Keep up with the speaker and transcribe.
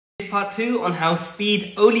Part 2 on how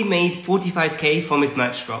Speed only made 45k from his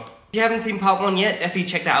merch drop. If you haven't seen part 1 yet, definitely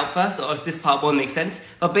check that out first, or else this part won't make sense.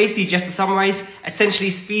 But basically, just to summarize, essentially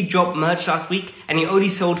Speed dropped merch last week and he only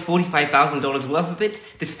sold $45,000 worth of it,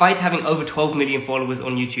 despite having over 12 million followers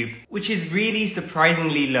on YouTube, which is really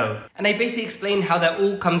surprisingly low. And I basically explained how that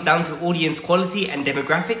all comes down to audience quality and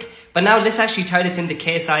demographic, but now let's actually tie this into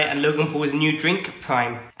KSI and Logan Paul's new drink,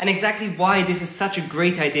 Prime, and exactly why this is such a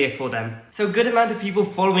great idea for them. So a good amount of people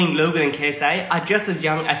following Logan and KSI are just as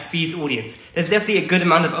young as Speed's audience. There's definitely a good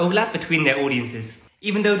amount of overlap between their audiences,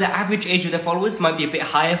 even though the average age of their followers might be a bit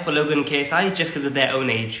higher for Logan and KSI just because of their own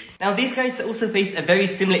age. Now these guys also face a very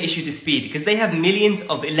similar issue to Speed because they have millions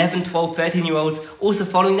of 11, 12, 13 year olds also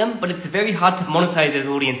following them, but it's very hard to monetize those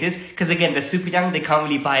audiences because again, they're super young, they can't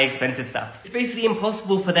really buy expensive stuff. It's basically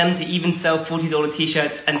impossible for them to even sell $40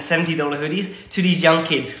 t-shirts and $70 hoodies to these young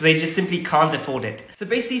kids because they just simply can't afford it. So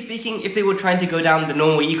basically speaking, if they were trying to go down the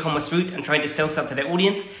normal e-commerce route and trying to sell stuff to their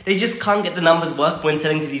audience, they just can't get the numbers work when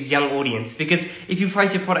selling to these young audience because if you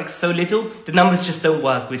price your products so little, the numbers just don't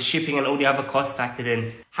work with shipping and all the other costs factored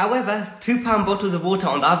in. However, £2 bottles of water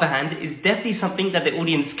on the other hand is definitely something that the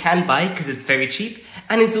audience can buy because it's very cheap,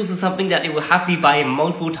 and it's also something that they will happily buy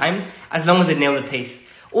multiple times as long as they nail the taste.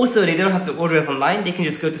 Also, they don't have to order it online, they can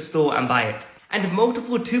just go to the store and buy it. And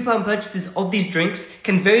multiple £2 purchases of these drinks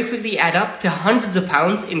can very quickly add up to hundreds of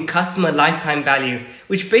pounds in customer lifetime value,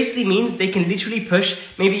 which basically means they can literally push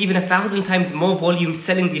maybe even 1,000 times more volume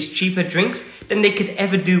selling these cheaper drinks than they could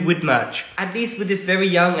ever do with merch, at least with this very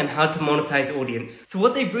young and hard to monetize audience. So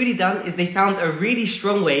what they've really done is they found a really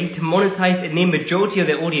strong way to monetize a near majority of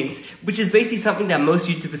their audience, which is basically something that most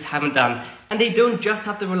YouTubers haven't done. And they don't just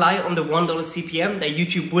have to rely on the $1 CPM that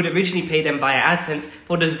YouTube would originally pay them via AdSense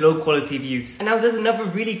for those low quality views. And now there's another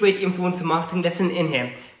really great influencer marketing lesson in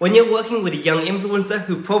here. When you're working with a young influencer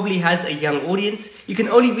who probably has a young audience, you can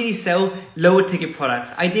only really sell lower ticket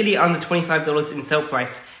products, ideally under $25 in sale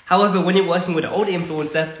price. However, when you're working with an older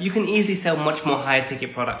influencer, you can easily sell much more higher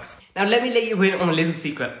ticket products. Now let me let you in on a little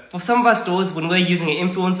secret. For some of our stores, when we're using an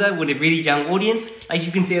influencer with a really young audience, like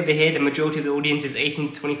you can see over here, the majority of the audience is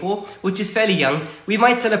 18 to 24, which is fairly young, we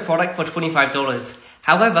might sell a product for $25.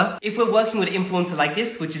 However, if we're working with an influencer like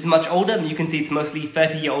this, which is much older, you can see it's mostly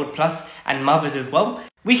 30-year-old plus and mothers as well,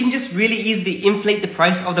 we can just really easily inflate the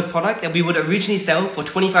price of the product that we would originally sell for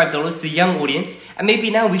 $25 to the young audience, and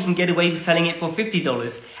maybe now we can get away with selling it for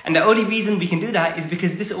 $50. And the only reason we can do that is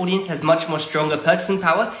because this audience has much more stronger purchasing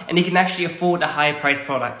power and they can actually afford a higher priced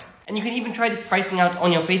product. And you can even try this pricing out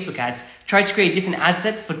on your Facebook ads. Try to create different ad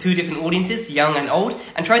sets for two different audiences, young and old,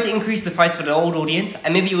 and try to increase the price for the old audience,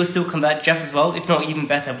 and maybe you will still convert just as well, if not even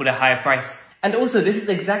better, with a higher price. And also, this is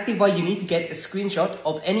exactly why you need to get a screenshot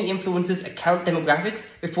of any influencer's account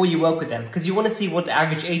demographics before you work with them, because you want to see what the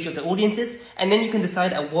average age of the audience is, and then you can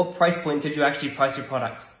decide at what price point did you actually price your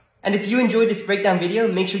products. And if you enjoyed this breakdown video,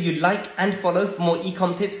 make sure you like and follow for more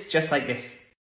ecom tips just like this.